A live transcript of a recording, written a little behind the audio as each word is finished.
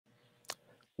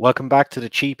Welcome back to the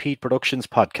Cheap Heat Productions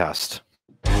podcast.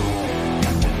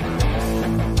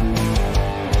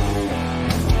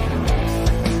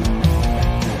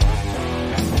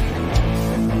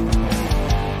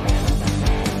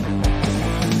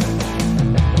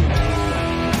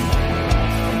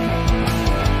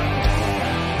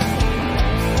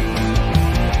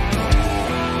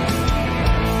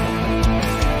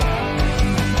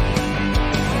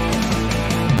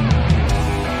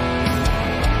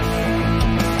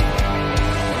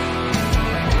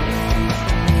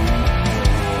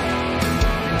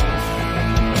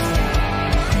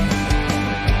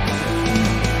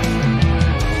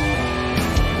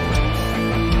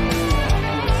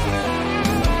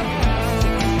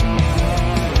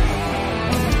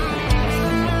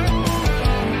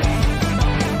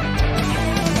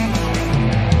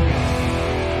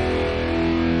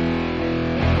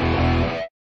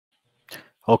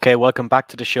 Okay, welcome back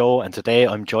to the show, and today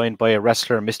I'm joined by a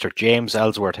wrestler, Mr. James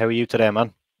Ellsworth. How are you today,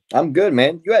 man? I'm good,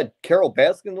 man. You had Carol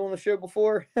Baskin on the show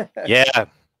before? Yeah,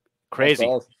 crazy.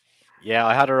 Awesome. Yeah,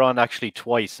 I had her on actually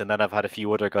twice, and then I've had a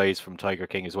few other guys from Tiger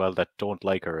King as well that don't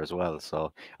like her as well.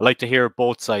 So I like to hear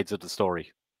both sides of the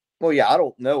story. Well, yeah, I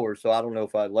don't know her, so I don't know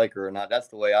if I like her or not. That's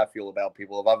the way I feel about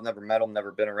people. If I've never met them,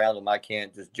 never been around them, I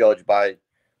can't just judge by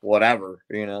whatever,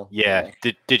 Yeah.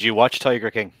 Did you watch Tiger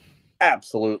King?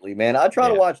 Absolutely, man. I try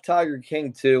to watch Tiger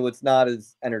King too. It's not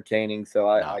as entertaining, so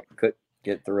I couldn't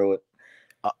get through it.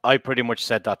 I pretty much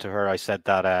said that to her. I said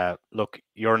that, look,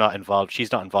 you're not involved.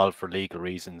 She's not involved for legal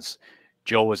reasons.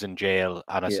 Joe was in jail,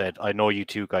 and I said, I know you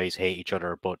two guys hate each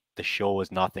other, but the show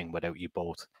is nothing without you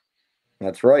both.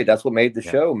 That's right. That's what made the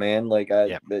show, man.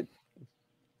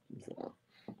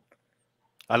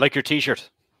 I like your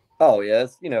T-shirt. Oh,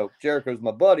 yes. Jericho's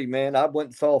my buddy, man. I went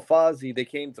and saw Fozzy. They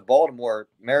came to Baltimore,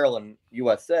 Maryland,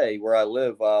 USA, where I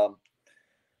live. Is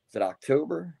it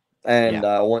October? And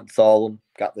I went and saw them,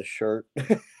 got the shirt.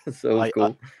 So it was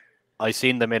cool. I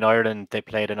seen them in Ireland. They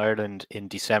played in Ireland in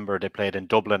December. They played in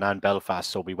Dublin and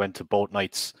Belfast. So we went to both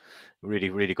nights.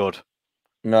 Really, really good.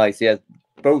 Nice. Yeah,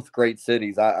 both great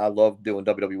cities. I love doing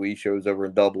WWE shows over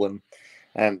in Dublin.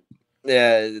 And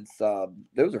yeah, it's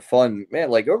those are fun,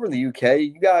 man. Like over in the UK,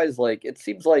 you guys it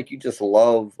seems like you just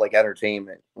love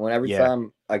entertainment. Every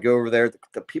time I go over there,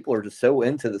 the people are just so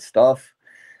into the stuff,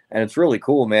 and it's really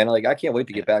cool, man. I can't wait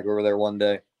to get back over there one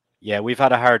day. Yeah, we've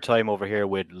had a hard time over here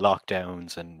with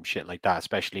lockdowns and shit like that,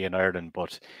 especially in Ireland.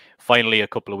 But finally, a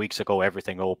couple of weeks ago,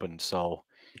 everything opened, so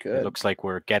it looks like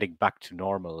we're getting back to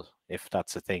normal, if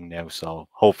that's a thing now. So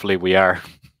hopefully, we are.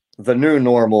 The new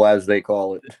normal, as they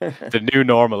call it. The new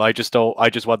normal. I just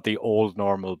want the old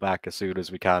normal back as soon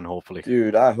as we can, hopefully.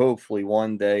 Dude, hopefully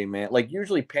one day, man.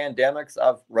 Usually pandemics,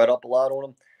 I've read up a lot on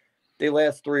them. They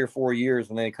last 3 or 4 years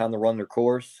and they kind of run their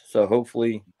course. So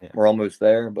hopefully we're almost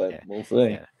there, but we'll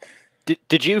see. Yeah.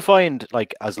 Did you find,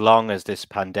 as long as this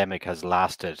pandemic has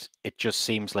lasted, it just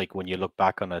seems like when you look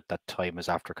back on it, that time is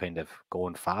after kind of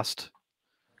going fast?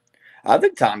 I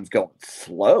think time's going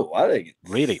slow. I think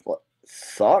it's really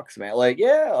sucks, man.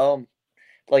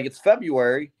 It's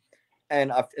February,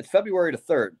 and it's February the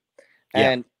 3rd,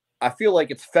 and I feel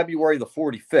like it's February the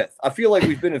 45th. I feel like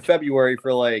we've been in February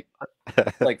for like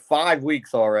 5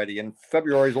 weeks already, and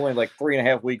February is only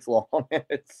 3.5 weeks long.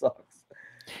 It sucks.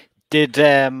 Did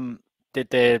the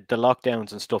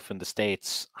lockdowns and stuff in the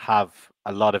States have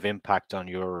a lot of impact on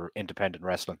your independent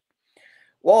wrestling?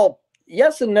 Well,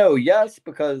 yes and no. Yes,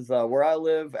 because where I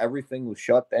live, everything was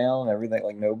shut down.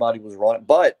 Everything, nobody was running.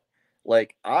 But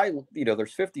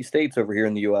there's 50 states over here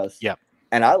in the U.S. Yeah.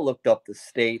 And I looked up the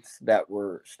states that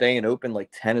were staying open, like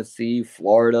Tennessee,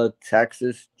 Florida,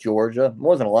 Texas, Georgia. There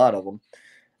wasn't a lot of them.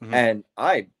 Mm-hmm. And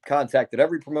I contacted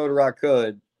every promoter I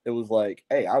could. It was like,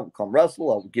 hey, I would come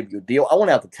wrestle. I would give you a deal. I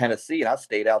went out to Tennessee, and I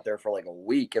stayed out there for a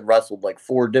week and wrestled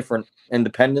 4 different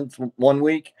independents one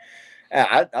week.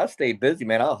 And I stayed busy,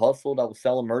 man. I hustled. I was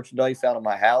selling merchandise out of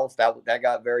my house. That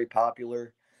got very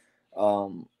popular.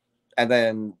 And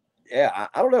then, I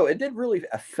don't know. It didn't really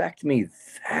affect me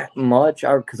that much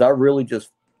because I really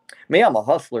I'm a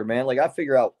hustler, man. I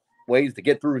figure out ways to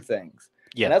get through things.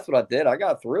 Yeah. And that's what I did. I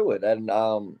got through it. And,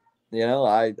 I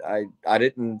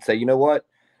didn't say, you know what?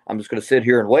 I'm just going to sit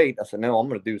here and wait. I said, no, I'm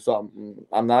going to do something.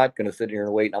 I'm not going to sit here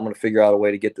and wait. I'm going to figure out a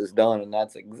way to get this done. And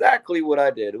that's exactly what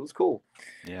I did. It was cool.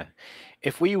 Yeah.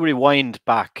 If we rewind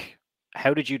back,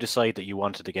 how did you decide that you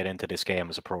wanted to get into this game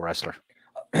as a pro wrestler?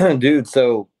 Dude,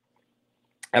 so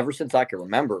ever since I can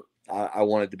remember, I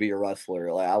wanted to be a wrestler.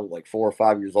 I was 4 or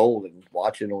 5 years old and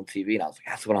watching it on TV, and I was like,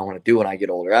 that's what I want to do when I get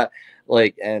older.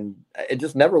 And it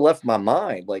just never left my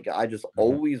mind. I just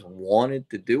always wanted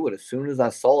to do it. As soon as I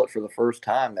saw it for the first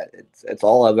time, it's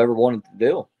all I've ever wanted to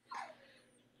do.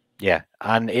 Yeah,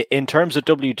 and in terms of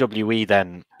WWE,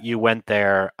 then you went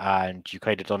there and you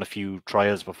kind of done a few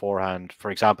trials beforehand. For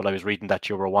example, I was reading that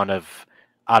you were one of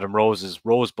Adam Rose's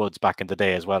Rosebuds back in the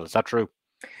day as well. Is that true?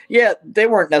 Yeah, they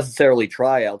weren't necessarily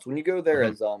tryouts. When you go there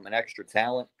Mm-hmm. as an extra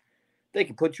talent, they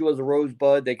can put you as a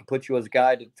Rosebud. They can put you as a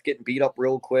guy that's getting beat up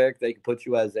real quick. They can put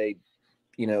you as a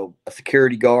a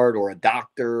security guard or a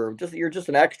doctor. Just you're just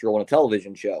an extra on a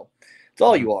television show. It's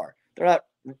all Mm-hmm. you are. They're not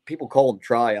people call them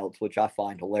tryouts, which I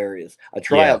find hilarious. A Yeah.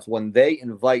 tryout's when they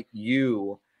invite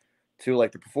you to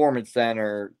like the performance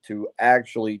center to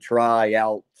actually try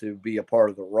out to be a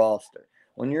part of the roster.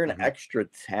 When you're an Mm-hmm. extra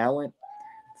talent,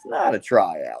 it's not a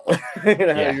tryout.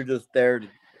 Yeah. You're just there to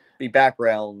be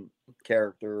background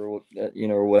character or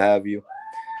or what have you.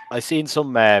 I've seen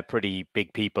some pretty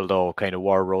big people though, kind of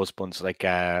wore Rosebuds. Like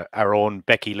our own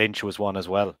Becky Lynch was one as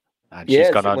well, and she's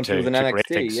Yeah, gone on when she was in to great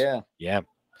NXT, things. yeah. Yeah.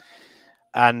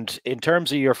 And in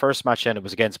terms of your first match, then it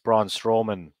was against Braun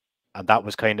Strowman, and that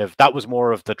was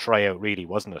more of the tryout, really,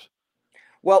 wasn't it?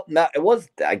 Well, no, it was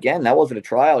again. That wasn't a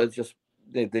trial. It's just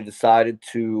they decided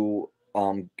to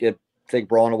get take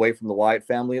Braun away from the Wyatt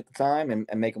family at the time and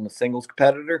make him a singles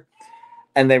competitor,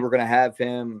 and they were going to have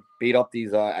him beat up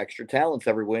these extra talents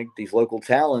every week, these local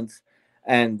talents,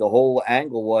 and the whole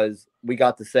angle was we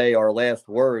got to say our last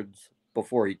words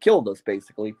before he killed us,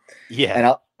 basically. Yeah.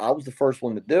 And I was the first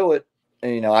one to do it.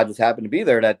 And, I just happened to be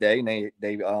there that day, and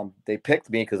they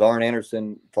picked me because Arn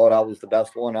Anderson thought I was the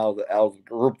best one out of the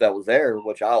group that was there,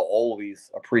 which I'll always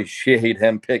appreciate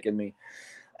him picking me.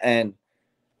 And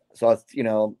so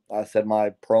I said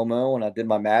my promo and I did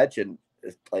my match, and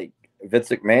it's like Vince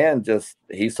McMahon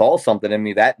he saw something in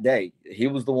me that day. He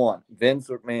was the one. Vince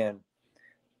McMahon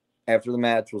after the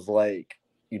match was like,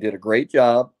 "You did a great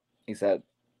job." He said,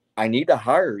 "I need to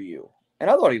hire you," and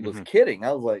I thought he was Mm-hmm. kidding.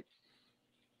 I was like,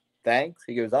 "Thanks."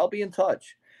 He goes, "I'll be in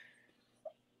touch."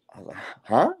 I was like,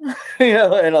 "Huh?"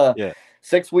 And Yeah.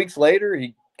 6 weeks later,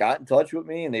 he got in touch with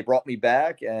me, and they brought me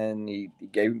back, and he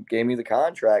gave me the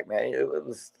contract. Man, it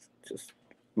was just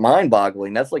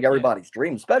mind-boggling. That's like Yeah. everybody's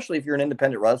dream, especially if you're an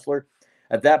independent wrestler.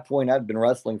 At that point, I'd been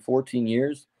wrestling 14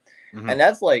 years, Mm-hmm. and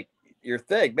that's like your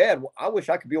thing, man. I wish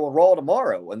I could be on Raw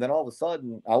tomorrow, and then all of a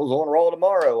sudden, I was on Raw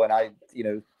tomorrow, and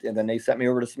and then they sent me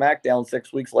over to SmackDown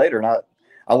 6 weeks later, and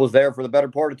I was there for the better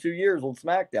part of 2 years on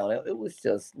SmackDown. It was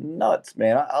just nuts,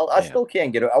 man. I Yeah. still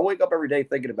can't get it. I wake up every day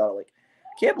thinking about it. Like,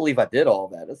 I can't believe I did all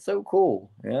that. It's so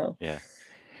cool. Yeah.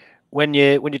 When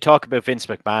you talk about Vince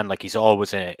McMahon, like he's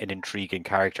always an intriguing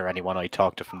character. Anyone I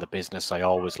talk to from the business, I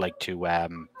always like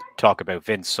to talk about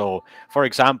Vince. So, for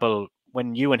example,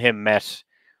 when you and him met,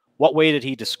 what way did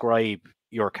he describe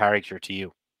your character to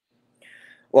you?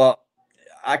 Well,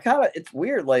 it's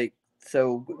weird. Like,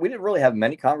 so we didn't really have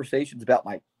many conversations about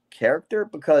my character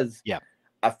because Yeah.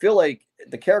 I feel like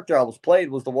the character I was played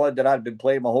was the one that I'd been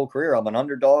playing my whole career. I'm an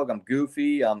underdog. I'm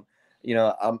goofy. I'm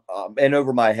in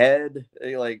over my head.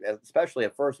 Like, especially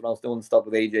at first when I was doing stuff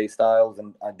with AJ Styles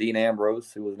and Dean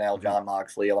Ambrose, who was now Mm-hmm. John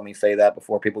Moxley. Let me say that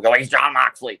before people go, he's John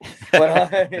Moxley.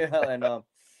 But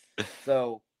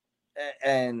so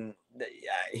and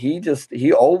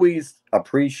he always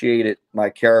appreciated my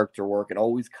character work and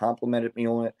always complimented me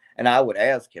on it. And I would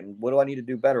ask him, "What do I need to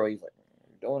do better?" He's like,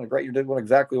 "You're doing great. You're doing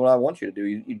exactly what I want you to do.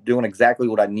 You're doing exactly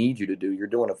what I need you to do. You're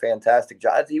doing a fantastic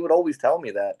job." He would always tell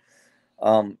me that,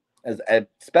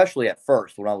 especially at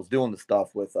first when I was doing the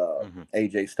stuff with Mm-hmm.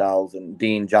 AJ Styles and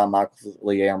Dean, John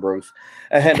Moxley, Ambrose,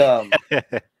 and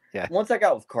Yeah. once I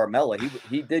got with Carmella,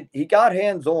 he got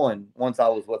hands on once I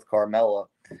was with Carmella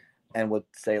and would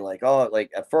say like, "Oh,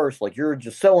 like at first, like you're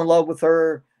just so in love with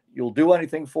her, you'll do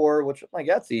anything for her." Which like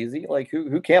that's easy. Like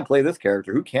who can't play this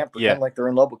character? Who can't Yeah. pretend like they're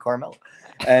in love with Carmella?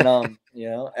 And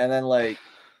and then like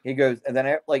he goes, and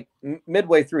then like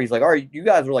midway through, he's like, "All right, you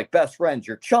guys are like best friends.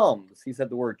 You're chums." He said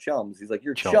the word chums. He's like,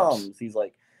 "You're Chums. chums." He's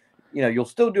like, you'll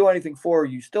still do anything for her.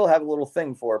 You still have a little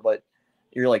thing for her, but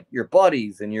you're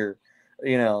buddies and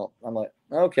I'm like,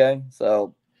 okay.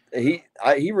 So he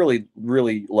really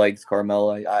likes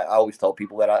Carmella. I always tell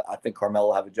people that I think Carmella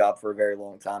will have a job for a very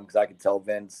long time because I could tell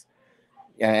Vince,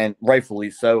 and rightfully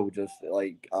so, just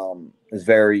like is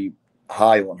very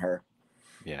high on her.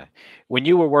 Yeah. When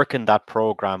you were working that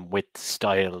program with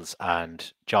Styles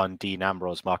and John Dean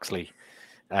Ambrose Moxley,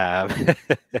 um,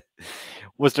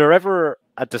 was there ever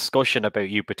a discussion about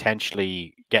you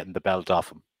potentially getting the belt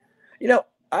off him?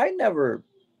 I never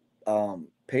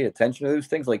paid attention to those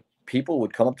things. Like people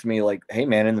would come up to me like, "Hey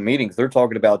man, in the meetings they're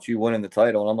talking about you winning the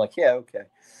title," and I'm like, "Yeah, okay."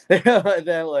 And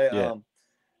then like Yeah.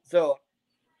 so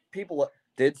people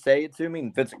did say it to me,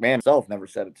 and Vince McMahon himself never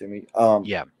said it to me.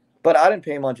 Yeah. But I didn't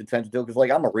pay much attention to it because,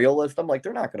 like, I'm a realist. I'm like,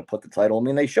 they're not going to put the title. I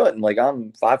mean, they shouldn't. Like,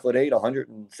 I'm 5'8",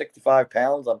 165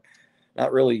 pounds. I'm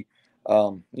not really,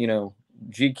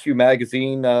 GQ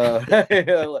magazine.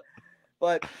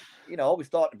 But I always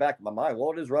thought in the back of my mind,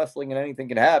 well, it is wrestling and anything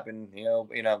can happen.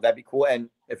 That'd be cool. And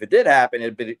if it did happen,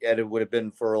 it would have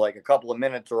been for like a couple of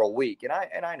minutes or a week. And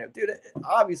I know, dude,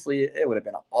 obviously it would have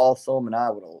been awesome, and I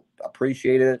would have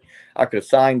appreciated it. I could have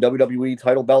signed WWE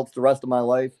title belts the rest of my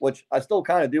life, which I still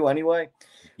kind of do anyway.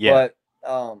 Yeah.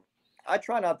 But I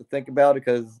try not to think about it,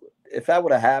 because if that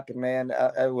would have happened, man,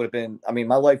 it would have been. I mean,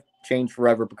 my life changed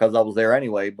forever because I was there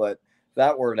anyway. But if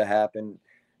that were to happen,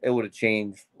 it would have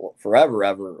changed forever,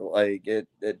 ever. Like that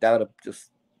would have just,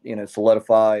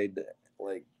 solidified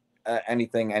like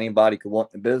anything anybody could want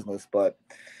in the business. But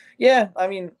yeah, I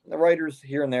mean, the writers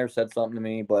here and there said something to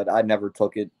me, but I never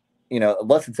took it,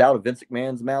 unless it's out of Vince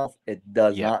McMahon's mouth, it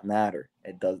does not matter.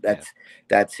 It does.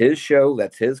 That's his show.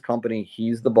 That's his company.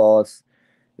 He's the boss.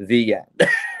 The end.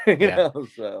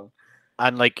 So.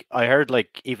 And like I heard,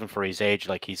 like even for his age,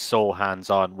 like he's so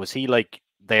hands-on. Was he like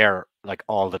there like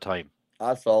all the time?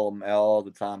 I saw him all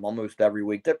the time, almost every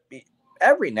week.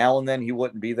 Every now and then he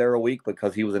wouldn't be there a week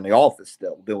because he was in the office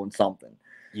still doing something.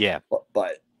 Yeah.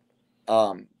 But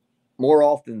more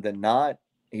often than not,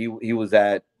 he was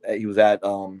at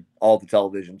all the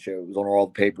television shows, on all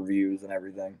the pay-per-views and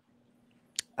everything.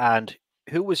 And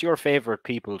who was your favorite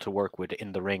people to work with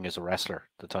in the ring as a wrestler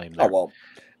at the time there? Oh, well,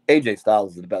 AJ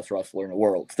Styles is the best wrestler in the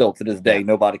world. Still to this day,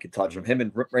 nobody could touch him. Him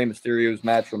and Rey Mysterio's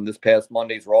match from this past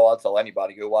Monday's Raw, I'll tell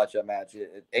anybody, go watch that match.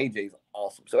 AJ's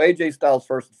awesome. So AJ Styles,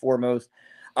 first and foremost.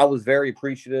 I was very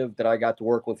appreciative that I got to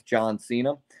work with John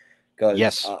Cena,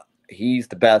 because he's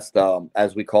the best,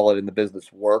 as we call it in the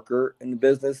business, worker in the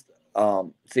business.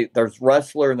 See, there's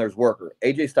wrestler and there's worker.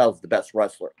 AJ Styles is the best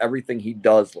wrestler. Everything he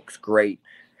does looks great.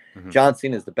 John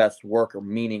Cena is the best worker,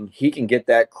 meaning he can get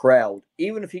that crowd,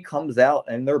 even if he comes out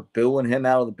and they're booing him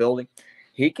out of the building,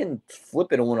 he can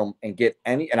flip it on them and get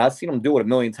and I've seen him do it a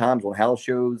million times on house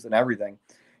shows and everything.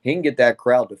 He can get that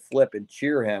crowd to flip and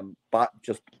cheer him by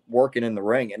just working in the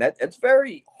ring. And it's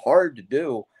very hard to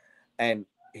do. And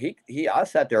I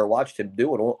sat there and watched him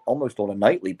do it almost on a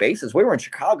nightly basis. We were in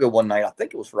Chicago one night, I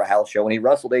think it was for a house show, and he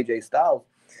wrestled AJ Styles.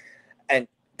 And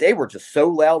they were just so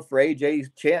loud for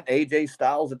chant AJ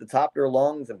Styles at the top of their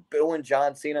lungs and booing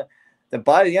John Cena. Then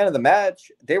by the end of the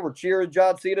match, they were cheering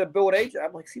John Cena and booing AJ.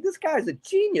 I'm like, see, this guy's a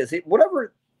genius.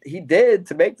 Whatever he did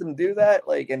to make them do that,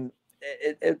 like, and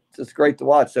it's just great to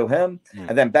watch. So him,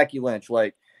 and then Becky Lynch,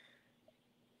 like,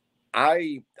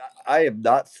 I am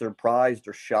not surprised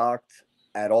or shocked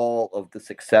at all of the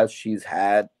success she's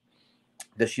had.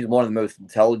 That she's one of the most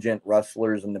intelligent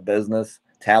wrestlers in the business,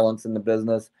 talents in the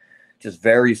business. Just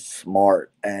very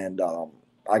smart, and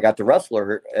I got to wrestle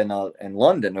her in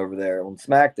London over there on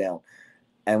SmackDown,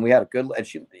 and we had a good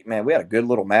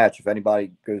little match. If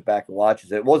anybody goes back and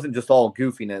watches it, it wasn't just all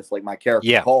goofiness like my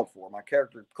character called for. My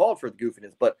character called for the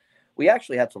goofiness, but we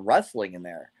actually had some wrestling in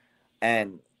there,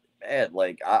 and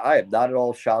like I am not at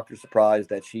all shocked or surprised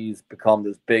that she's become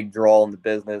this big draw in the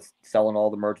business, selling all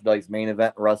the merchandise, main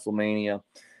event in WrestleMania.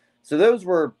 So those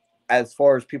were, as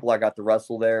far as people I got to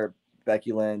wrestle there,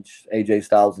 Becky Lynch, AJ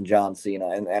Styles, and John Cena,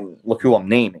 and look who I'm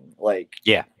naming. Like,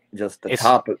 just the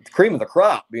top, cream of the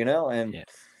crop, and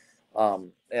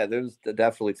those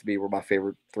definitely to me were my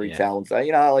favorite three talents. I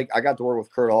got to work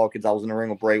with Kurt Hawkins. I was in the ring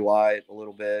with Bray Wyatt a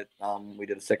little bit. We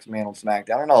did a 6-man on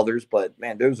SmackDown and others, but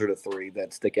man, those are the three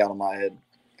that stick out in my head.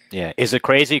 Yeah, is it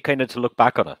crazy kind of to look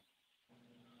back on it?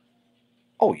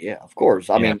 Oh yeah, of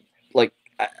course. I mean, like,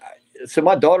 so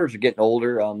my daughters are getting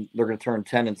older. They're going to turn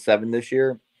 10 and 7 this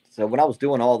year. So when I was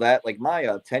doing all that, like my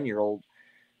 10-year-old,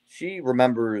 she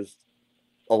remembers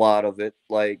a lot of it.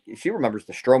 Like, she remembers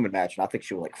the Strowman match, and I think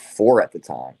she was like 4 at the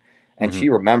time. And she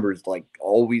remembers, like,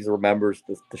 always remembers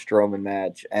the Strowman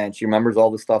match. And she remembers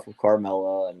all the stuff with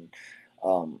Carmella.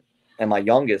 And my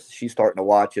youngest, she's starting to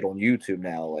watch it on YouTube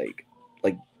now. Like,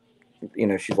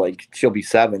 she's like, she'll be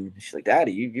 7. She's like,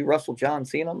 Daddy, you wrestled John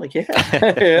Cena? I'm like,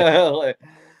 yeah.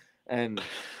 And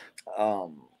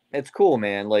it's cool,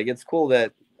 man. Like, it's cool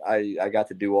that I got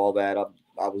to do all that.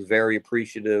 I was very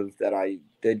appreciative that I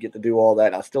did get to do all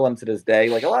that. I still am to this day.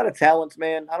 Like, a lot of talents,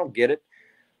 man, I don't get it.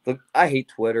 But I hate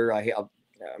Twitter.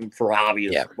 For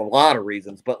obvious, a lot of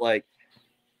reasons. But a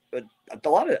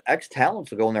lot of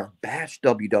ex-talents will go in there and bash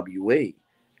WWE.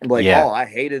 And I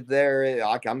hated their.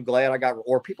 I'm glad I got.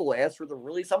 Or people will ask for the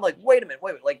release. I'm like, wait a minute.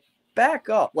 Like, back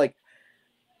up. Like,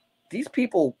 these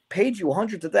people paid you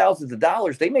hundreds of thousands of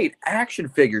dollars. They made action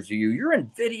figures of you. You're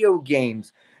in video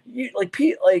games.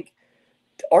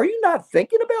 Are you not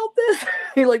thinking about this?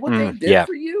 Like, what they did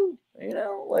for you?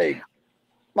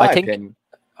 My opinion.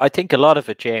 I think a lot of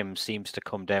it, James, seems to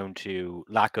come down to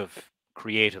lack of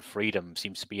creative freedom.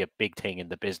 Seems to be a big thing in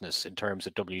the business in terms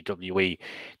of WWE.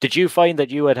 Did you find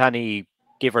that you had any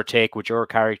give or take with your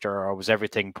character, or was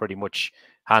everything pretty much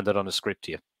handed on a script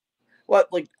to you? Well,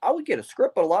 like I would get a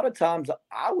script, but a lot of times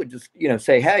I would just,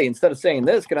 say, hey, instead of saying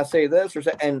this, can I say this or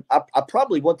say? And I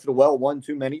probably went to the well one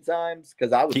too many times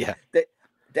because I was. Yeah.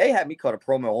 They had me cut a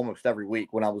promo almost every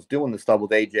week when I was doing the stuff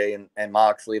with AJ and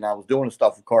Moxley, and I was doing the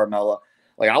stuff with Carmella.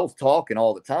 Like I was talking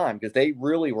all the time because they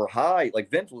really were high. Like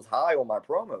Vince was high on my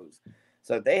promos,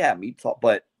 so they had me talk.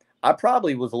 But I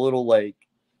probably was a little like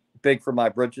big for my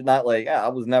britches. Not like I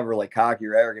was never like cocky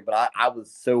or arrogant, but I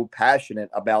was so passionate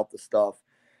about the stuff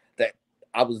that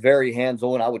I was very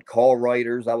hands-on. I would call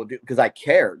writers. I would do because I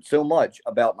cared so much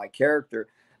about my character.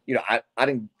 I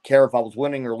didn't care if I was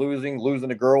winning or losing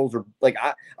to girls or like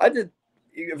I did.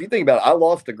 If you think about it, I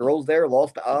lost to girls there,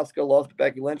 lost to Asuka, lost to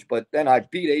Becky Lynch, but then I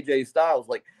beat AJ Styles.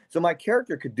 Like, so my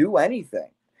character could do anything.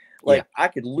 Like, I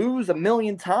could lose a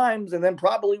million times and then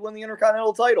probably win the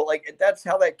Intercontinental title. Like, that's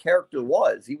how that character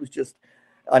was. He was just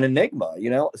an enigma,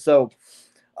 So,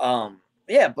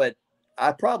 yeah, but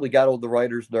I probably got on the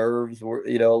writer's nerves, or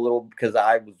a little because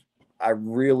I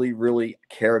really, really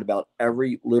cared about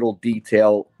every little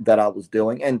detail that I was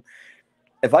doing. And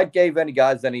if I gave any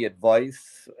guys any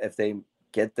advice, if they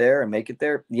get there and make it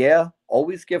there, yeah,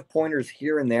 always give pointers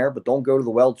here and there, but don't go to the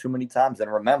well too many times. And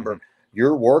remember,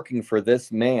 you're working for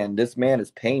this man. This man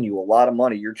is paying you a lot of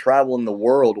money. You're traveling the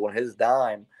world on his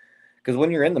dime. Because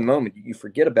when you're in the moment, you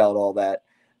forget about all that.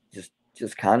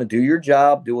 Just kind of do your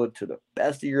job, do it to the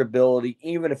best of your ability,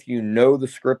 even if you know the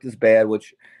script is bad,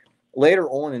 which later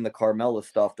on in the Carmella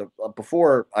stuff,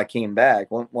 before I came back,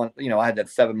 I had that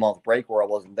 7-month break where I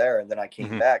wasn't there, and then I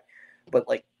came back. But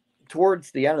like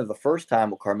towards the end of the first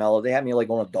time with Carmella, they had me like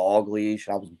on a dog leash,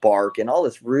 and I was barking, all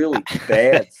this really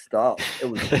bad stuff. It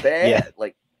was bad,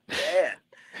 like bad.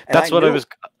 And that's what I was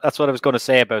going to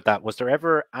say about that. Was there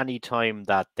ever any time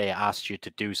that they asked you to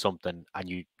do something and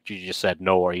you just said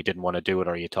no, or you didn't want to do it,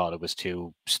 or you thought it was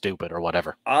too stupid or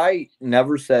whatever? I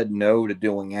never said no to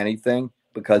doing anything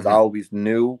because I always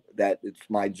knew that it's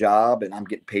my job and I'm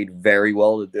getting paid very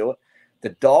well to do it. The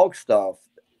dog stuff,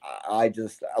 I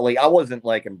just like, I wasn't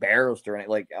like embarrassed or anything.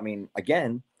 Like, I mean,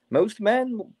 again, most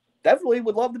men definitely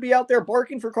would love to be out there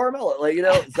barking for Carmella. Like,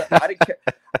 so I didn't care.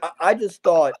 I just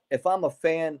thought if I'm a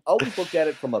fan, I always looked at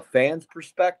it from a fan's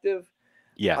perspective.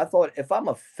 Yeah. I thought if I'm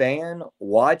a fan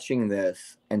watching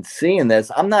this and seeing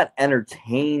this, I'm not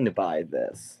entertained by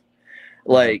this.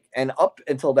 Like, and up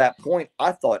until that point,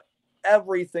 I thought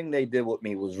everything they did with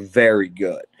me was very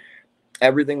good.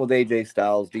 Everything with AJ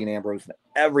Styles, Dean Ambrose,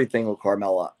 everything with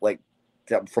Carmella, like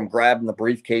from grabbing the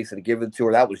briefcase and giving it to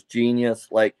her, that was genius.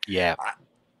 Like, yeah,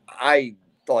 I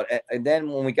thought, and then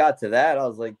when we got to that, I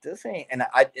was like, this ain't, and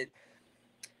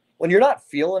when you're not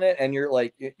feeling it and you're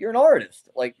like, you're an artist,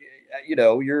 like,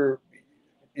 you're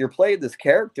playing this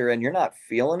character and you're not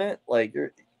feeling it. Like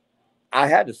I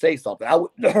had to say something. I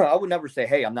would never say,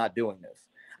 hey, I'm not doing this.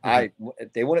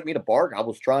 If they wanted me to bark, I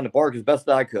was trying to bark as best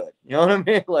I could. You know what I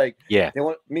mean? Like, yeah, they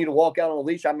want me to walk out on a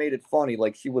leash. I made it funny.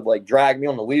 Like, she would like drag me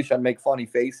on the leash. I'd make funny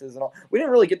faces and all. We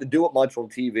didn't really get to do it much on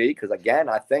TV because, again,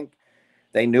 I think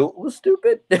they knew it was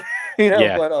stupid.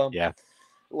 But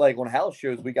like on house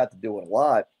shows, we got to do it a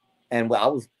lot, and I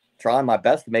was trying my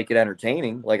best to make it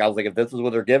entertaining. Like, I was like, if this is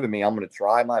what they're giving me, I'm going to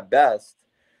try my best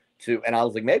to. And I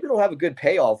was like, maybe it'll have a good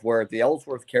payoff where the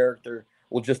Ellsworth character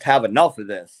will just have enough of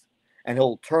this. And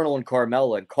he'll turn on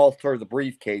Carmella and cost her the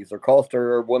briefcase or cost her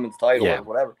her women's title or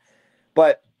whatever.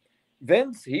 But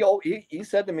Vince, he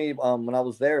said to me when I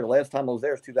was there, the last time I was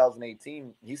there was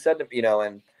 2018. He said to me,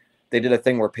 and they did a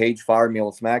thing where Paige fired me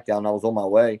on SmackDown and I was on my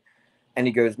way. And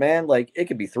he goes, man, like, it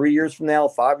could be 3 years from now,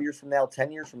 5 years from now,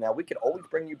 10 years from now. We could always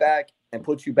bring you back and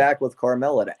put you back with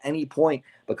Carmella at any point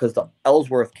because the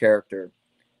Ellsworth character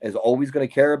is always going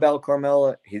to care about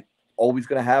Carmella. He's always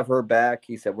going to have her back.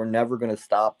 He said, we're never going to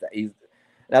stop that.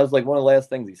 That was like one of the last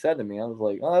things he said to me. I was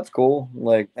like, oh, that's cool.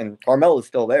 Like, and Carmella's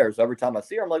still there. So every time I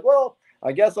see her, I'm like, well,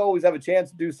 I guess I always have a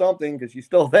chance to do something because she's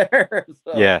still there.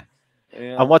 So, yeah.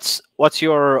 And what's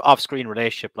your off-screen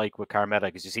relationship like with Carmella?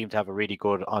 Because you seem to have a really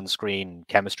good on-screen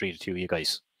chemistry, the two of you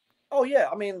guys. Oh, yeah.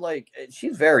 I mean, like,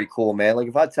 she's very cool, man. Like,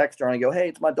 if I text her and I go, hey,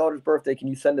 it's my daughter's birthday, can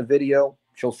you send a video?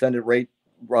 She'll send it right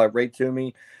to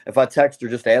me. If I text her,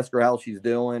 just ask her how she's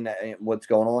doing and what's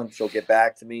going on, she'll get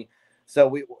back to me. So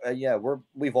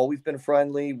we've always been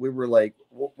friendly. We were like,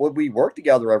 we work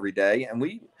together every day, and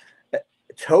we a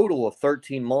total of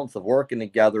 13 months of working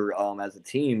together as a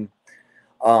team.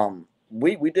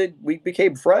 we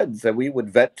became friends, and we would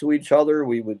vet to each other.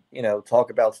 We would, talk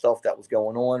about stuff that was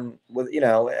going on with, and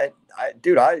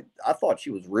I thought she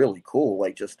was really cool.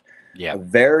 Like, just a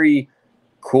very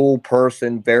cool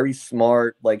person, very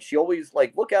smart. Like, she always,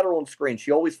 like, look at her on screen.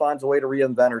 She always finds a way to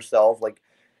reinvent herself. Like,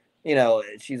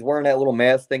 she's wearing that little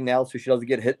mask thing now so she doesn't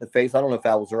get hit in the face. I don't know if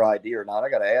that was her idea or not. I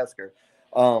got to ask her.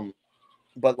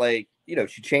 But, like,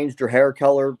 she changed her hair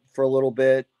color for a little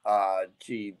bit.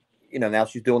 She, now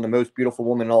she's doing the most beautiful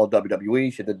woman in all of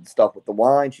WWE. She did stuff with the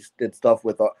wine. She did stuff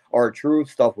with R-Truth,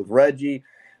 stuff with Reggie.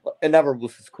 It never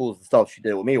was as cool as the stuff she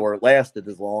did with me, or it lasted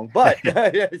as long. But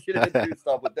yeah, she did do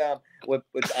stuff with them, which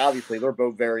obviously they're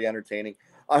both very entertaining.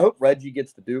 I hope Reggie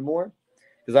gets to do more,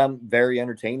 because I'm very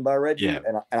entertained by Reggie. Yeah.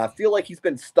 And I feel like he's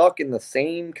been stuck in the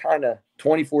same kind of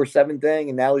 24/7 thing.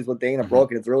 And now he's with Dana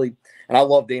Brooke. And it's really, and I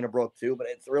love Dana Brooke too, but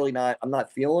it's really not, I'm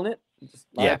not feeling it. It's just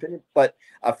my opinion. But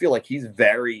I feel like he's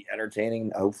very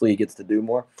entertaining. Hopefully he gets to do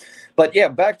more. But yeah,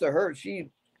 back to her. She,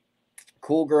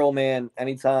 cool girl, man.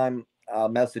 Anytime I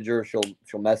message her,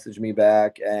 she'll message me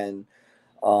back. And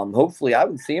hopefully, I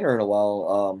haven't seen her in a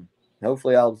while.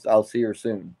 Hopefully I'll see her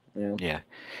soon. Yeah.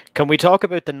 Can we talk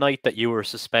about the night that you were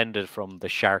suspended from the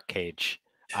shark cage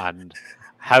and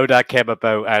how that came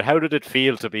about, and how did it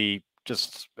feel to be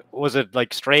was it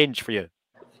like strange for you?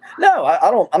 No,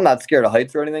 I'm not scared of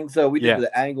heights or anything. So we did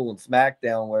the angle in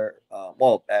SmackDown where,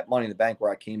 at Money in the Bank,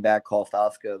 where I came back, cost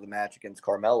Asuka the match against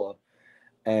Carmella.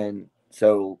 And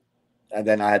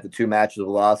then I had the 2 matches with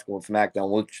Asuka and SmackDown,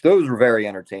 which those were very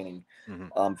entertaining.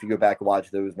 If you go back and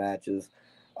watch those matches.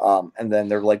 And then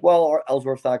they're like, well,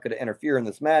 Ellsworth's not going to interfere in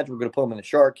this match. We're going to put him in the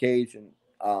shark cage. And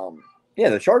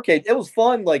the shark cage, it was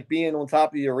fun, like being on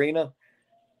top of the arena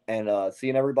and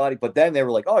seeing everybody. But then they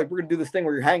were like, oh, we're going to do this thing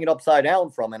where you're hanging upside down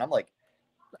from it. And I'm like,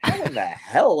 how in the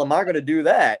hell am I going to do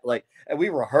that? Like, and we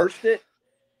rehearsed it.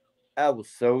 That was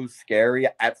so scary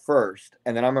at first.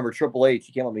 And then I remember Triple H,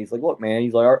 he came up to me. He's like, look, man,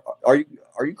 he's like, are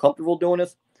you comfortable doing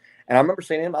this? And I remember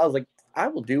saying to him, I was like, I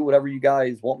will do whatever you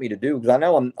guys want me to do, because I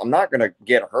know I'm not going to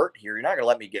get hurt here. You're not going to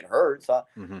let me get hurt. So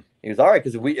he was all right,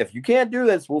 because if you can't do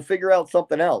this, we'll figure out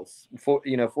something else for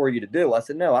you to do. I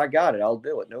said, no, I got it. I'll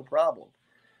do it. No problem.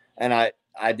 And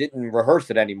I didn't rehearse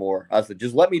it anymore. I said,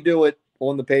 just let me do it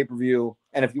on the pay-per-view.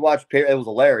 And if you watch it was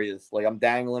hilarious. Like, I'm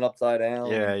dangling upside down.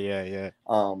 Yeah.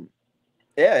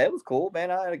 Yeah, it was cool, man.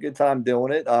 I had a good time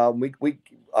doing it.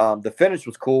 The finish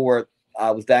was cool, where I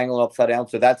was dangling upside down.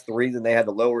 So that's the reason they had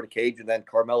to lower the cage, and then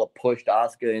Carmella pushed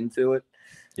Asuka into it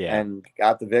and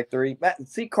got the victory. Man,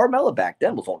 see, Carmella back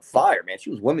then was on fire, man. She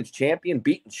was women's champion,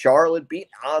 beating Charlotte, beating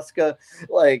Asuka.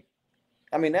 Like,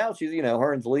 I mean, now she's,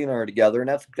 her and Zelina are together,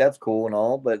 and that's cool and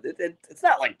all, but it's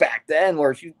not like back then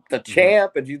where she's the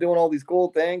champ and she's doing all these cool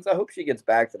things. I hope she gets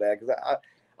back to that, because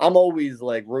I'm always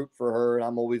like root for her, and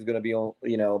I'm always going to be,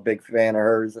 a big fan of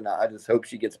hers. And I just hope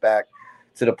she gets back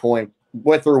to the point,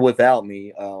 with or without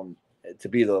me, to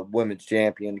be the women's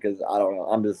champion, because I don't know.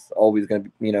 I'm just always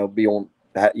going to, be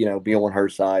on her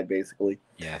side, basically.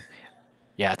 Yeah.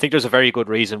 Yeah, I think there's a very good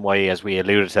reason why, as we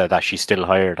alluded to, that she's still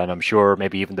hired, and I'm sure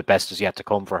maybe even the best is yet to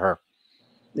come for her.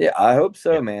 Yeah, I hope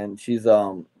so, man. She's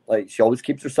like, she always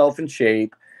keeps herself in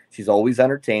shape. She's always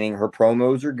entertaining. Her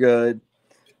promos are good.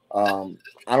 I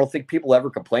don't think people ever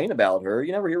complain about her.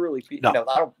 You never hear really, I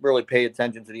don't really pay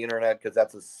attention to the internet, because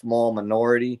that's a small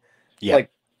minority. Yeah.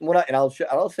 Like,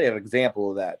 I'll say an example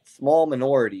of that small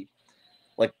minority,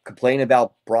 like complain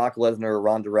about Brock Lesnar or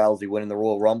Ronda Rousey winning the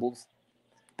Royal Rumbles.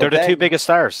 They're the 2 biggest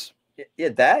stars. Yeah,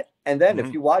 that. And then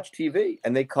if you watch TV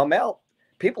and they come out,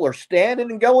 people are standing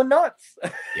and going nuts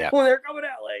when they're coming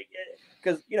out. Like,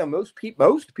 because, most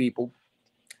people,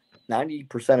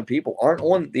 90% of people aren't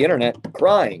on the internet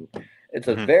crying. It's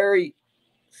a very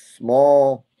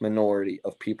small minority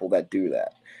of people that do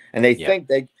that. And they think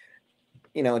they,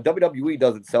 WWE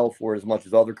doesn't sell for as much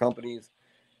as other companies.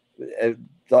 And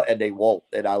they won't,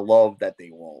 and I love that they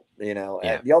won't.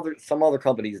 And some other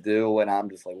companies do, and I'm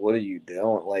just like, what are you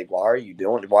doing? Like, why are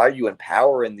you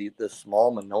empowering the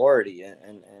small minority?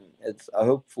 And it's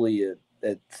hopefully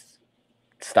it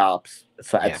stops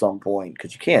at some point,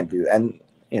 because you can't do it. And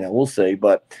we'll see.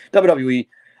 But WWE,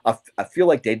 I feel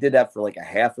like they did that for like a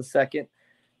half a second,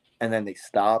 and then they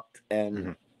stopped,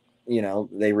 and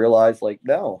they realized, like,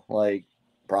 no, like,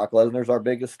 Brock Lesnar's our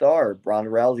biggest star. Ronda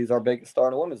Rousey's our biggest star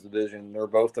in the women's division. They're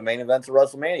both the main events of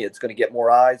WrestleMania. It's going to get more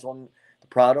eyes on the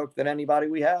product than anybody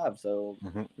we have. So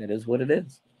it is what it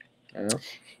is.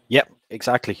 Yep,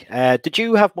 exactly. Did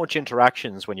you have much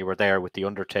interactions when you were there with The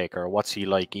Undertaker? What's he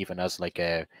like, even as like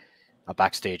a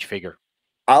backstage figure?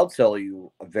 I'll tell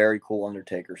you a very cool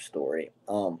Undertaker story.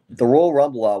 The Royal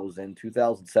Rumble I was in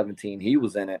 2017, he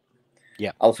was in it.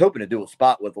 Yeah. I was hoping to do a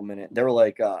spot with them in it. They were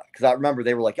like, because I remember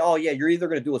they were like, oh yeah, you're either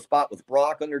going to do a spot with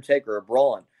Brock, Undertaker, or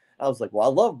Braun. I was like, well,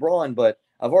 I love Braun, but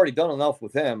I've already done enough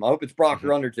with him. I hope it's Brock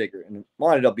or Undertaker. And it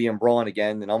ended up being Braun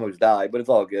again and almost died, but it's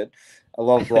all good. I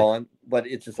love Braun, but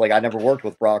it's just like I never worked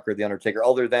with Brock or the Undertaker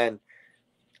other than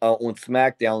on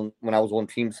SmackDown when I was on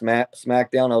Team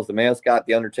SmackDown. I was the mascot.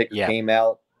 The Undertaker came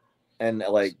out and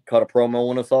like cut a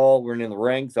promo on us all. We're in the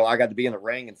ring, so I got to be in the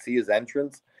ring and see his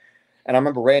entrance. And I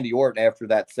remember Randy Orton after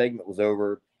that segment was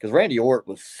over, because Randy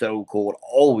Orton was so cool and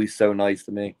always so nice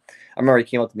to me. I remember he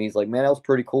came up to me, he's like, man, that was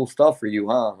pretty cool stuff for you,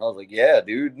 huh? I was like, yeah,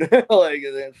 dude. Like,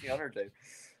 that's the Undertaker.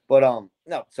 But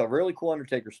no, so really cool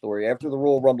Undertaker story. After the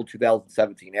Royal Rumble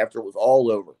 2017, after it was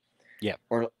all over,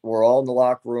 we're all in the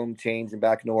locker room, changing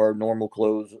back into our normal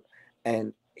clothes.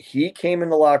 And he came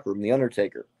in the locker room, the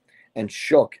Undertaker, and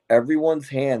shook everyone's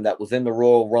hand that was in the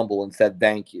Royal Rumble and said,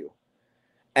 thank you.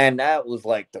 And that was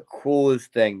like the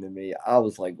coolest thing to me. I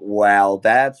was like, wow,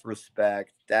 that's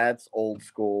respect. That's old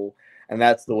school. And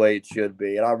that's the way it should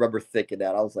be. And I remember thinking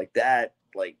that. I was like, that,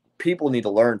 like, people need to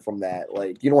learn from that.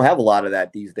 Like, you don't have a lot of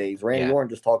that these days. Randy Orton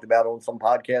just talked about it on some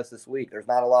podcast this week. There's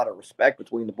not a lot of respect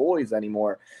between the boys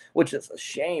anymore, which is a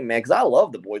shame, man, because I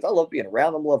love the boys. I love being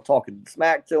around them. I love talking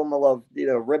smack to them. I love,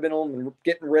 ribbing them and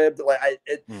getting ribbed. Like,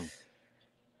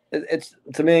 it's,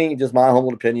 to me, just my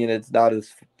humble opinion, it's not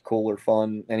as cool or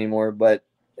fun anymore, but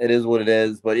it is what it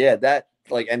is. But yeah, that,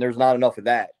 like, and there's not enough of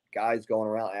that. Guys going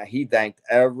around, he thanked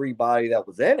everybody that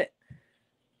was in it.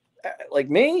 Like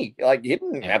me, like, he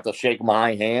didn't have to shake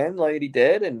my hand like he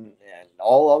did, and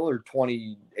all other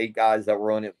 28 guys that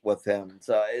were on it with him.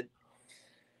 So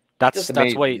that's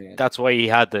why he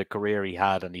had the career he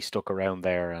had, and he stuck around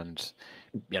there, and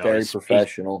very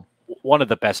professional. One of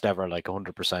the best ever, like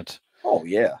 100%. Oh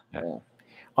yeah.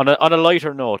 On a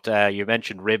lighter note, you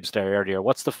mentioned ribs there earlier.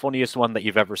 What's the funniest one that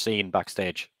you've ever seen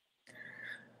backstage?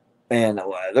 Man,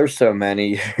 there's so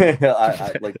many.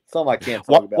 I like some I can't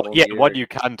talk about. What you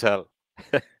can tell.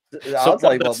 I'll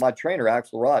tell you what, my trainer,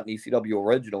 Axelrod, an ECW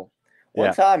original.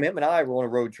 One time, him and I were on a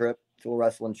road trip to a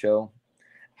wrestling show,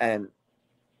 and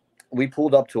we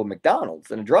pulled up to a McDonald's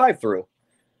in a drive-thru,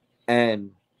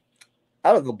 and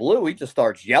out of the blue, he just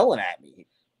starts yelling at me.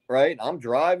 Right, I'm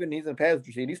driving, he's in the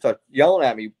passenger seat. He starts yelling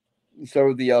at me,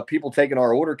 so the people taking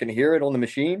our order can hear it on the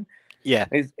machine. Yeah,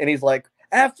 and he's like,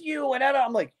 "F you," and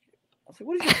I'm like,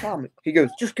 "What is your comment?" He goes,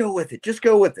 "Just go with it, just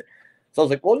go with it." So I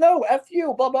was like, "Well, no, F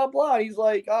you, blah blah blah." And he's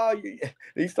like,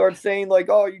 he starts saying like,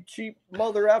 "Oh, you cheap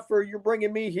mother effer, you're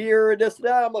bringing me here and this and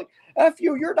that." I'm like, "F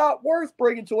you, you're not worth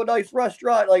bringing to a nice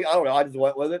restaurant." Like, I don't know, I just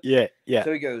went with it. Yeah.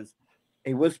 So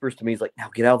he whispers to me, he's like, "Now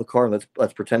get out of the car and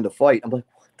let's pretend to fight." I'm like,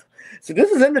 so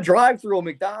this is in the drive-thru of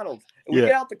McDonald's. And we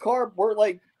get out the car, we're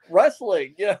like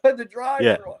wrestling, in the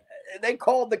drive-thru. And they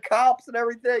called the cops and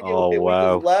everything. Oh, and we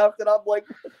just left, and I'm like,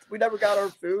 we never got our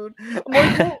food. I'm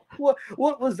like,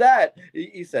 what was that?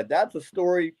 He said, that's a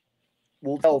story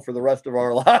we'll tell for the rest of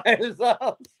our lives. I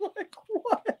was like,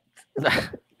 what?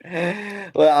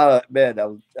 Well, man, that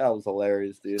was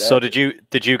hilarious, dude. So did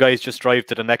you guys just drive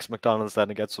to the next McDonald's then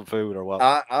and get some food, or what?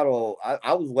 I don't.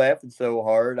 I was laughing so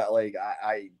hard.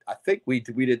 I think we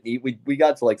didn't eat. We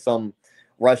got to like some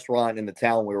restaurant in the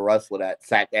town we were wrestling at,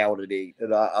 sat down and ate,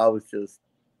 and I was just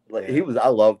like, I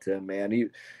loved him, man.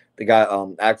 The guy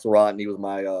Axelrod, and he was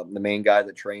my the main guy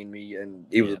that trained me, and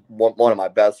he was one of my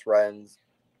best friends.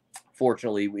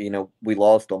 Fortunately, we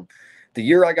lost him. The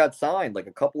year I got signed, like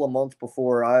a couple of months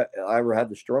before I ever had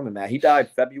the Strowman match. He died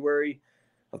February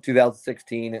of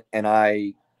 2016, and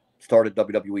I started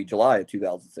WWE July of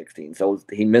 2016. So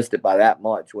he missed it by that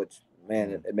much, which,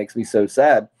 man, it makes me so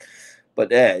sad.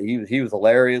 But yeah, he was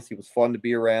hilarious. He was fun to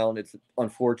be around. It's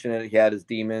unfortunate he had his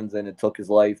demons and it took his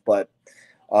life, but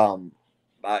I'll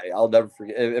never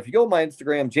forget. If you go on my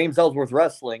Instagram, James Ellsworth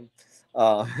Wrestling,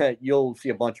 you'll see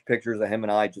a bunch of pictures of him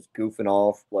and I just goofing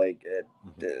off. Like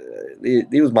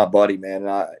he was my buddy, man.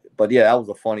 But yeah, that was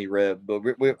a funny rib. But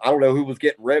I don't know who was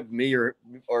getting ribbed, me or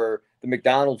the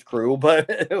McDonald's crew, but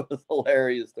it was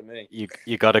hilarious to me.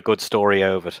 You got a good story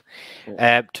out of it.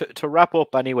 Yeah. To wrap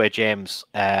up anyway, James,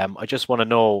 I just want to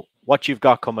know what you've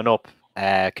got coming up,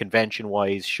 convention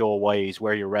wise, show wise,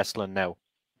 where you're wrestling now.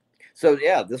 So,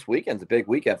 yeah, this weekend's a big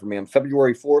weekend for me. On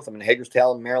February 4th, I'm in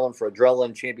Hagerstown, Maryland for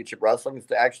Adrenaline Championship Wrestling.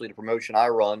 It's actually the promotion I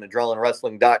run.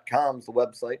 AdrenalineWrestling.com is the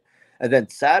website. And then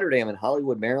Saturday, I'm in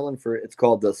Hollywood, Maryland it's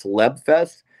called the Celeb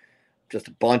Fest. Just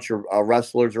a bunch of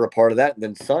wrestlers are a part of that. And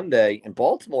then Sunday in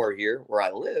Baltimore here, where I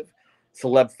live,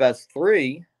 Celeb Fest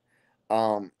 3.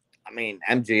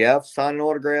 MJF signing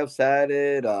autographs at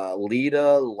it.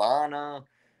 Lita, Lana.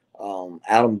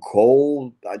 Adam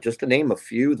Cole, just to name a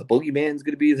few. The Boogeyman's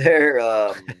going to be there.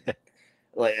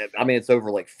 Like, I mean, it's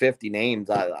over like 50 names.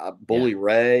 Bully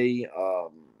Ray,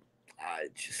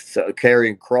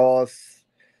 Karrion Cross,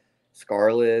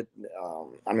 Scarlett.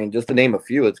 I mean, just to name a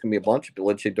few, it's gonna be a bunch of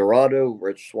Lindsay Dorado,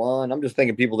 Rich Swann. I'm just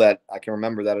thinking people that I can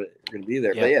remember that are gonna be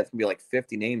there. But yeah, it's gonna be like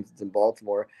 50 names. It's in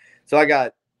Baltimore. So I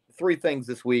got 3 things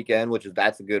this weekend,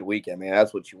 that's a good weekend, man.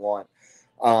 That's what you want.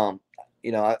 I'll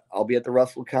be at the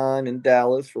WrestleCon in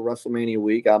Dallas for WrestleMania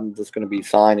week. I'm just going to be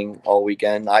signing all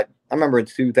weekend. I remember in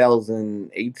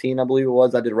 2018, I believe it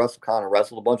was, I did WrestleCon and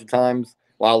wrestled a bunch of times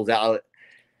while I was out.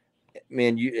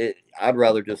 Man, I'd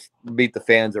rather just beat the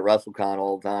fans at WrestleCon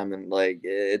all the time, and like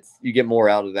you get more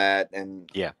out of that, and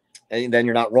then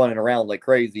you're not running around like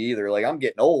crazy either. Like I'm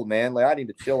getting old, man. Like I need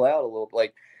to chill out a little.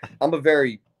 Like I'm a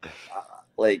very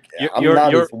I'm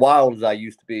not as wild as I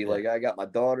used to be. Like I got my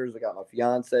daughters, I got my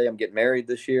fiance, I'm getting married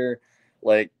this year.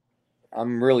 Like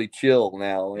I'm really chill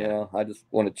now. You know, I just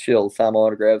want to chill, sign my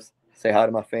autographs, say hi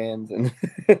to my fans, and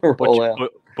roll out.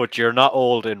 But you're not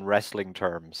old in wrestling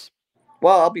terms.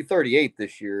 Well, I'll be 38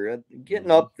 this year, getting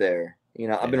up there. You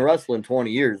know, I've been wrestling 20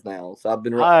 years now, so I've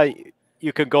been.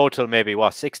 You can go till maybe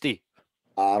 60.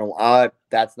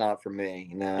 That's not for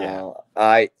me. No,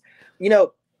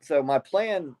 so my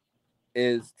plan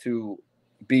is to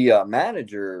be a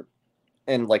manager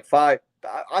in like 5.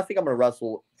 I think I'm going to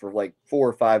wrestle for like 4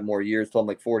 or 5 more years till I'm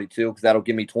like 42, because that'll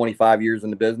give me 25 years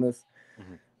in the business,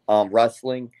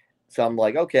 wrestling. So I'm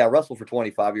like, okay, I wrestled for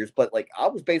 25 years, but like I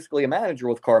was basically a manager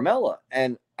with Carmella,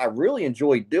 and I really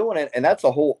enjoyed doing it. And that's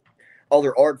a whole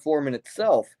other art form in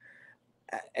itself.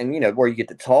 And, where you get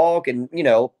to talk and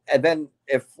then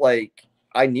if like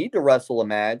I need to wrestle a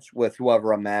match with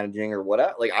whoever I'm managing or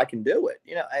whatever, like I can do it,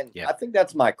 and I think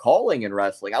that's my calling in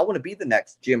wrestling. I want to be the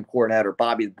next Jim Cornette or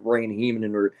Bobby the Brain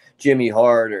Heenan or Jimmy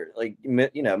Hart or like,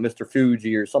 Mr.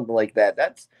 Fuji or something like that.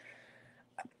 That's,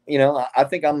 I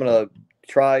think I'm going to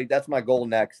try. That's my goal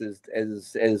next is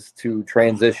to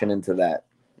transition into that.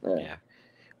 Yeah.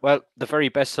 Well, the very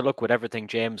best of luck with everything,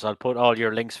 James. I'll put all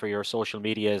your links for your social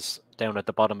medias down at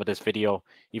the bottom of this video.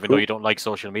 Even though you don't like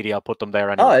social media, I'll put them there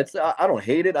anyway. I don't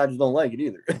hate it. I just don't like it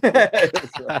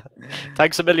either.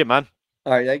 Thanks a million, man.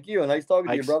 All right. Thank you. Nice talking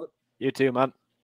to you, brother. You too, man.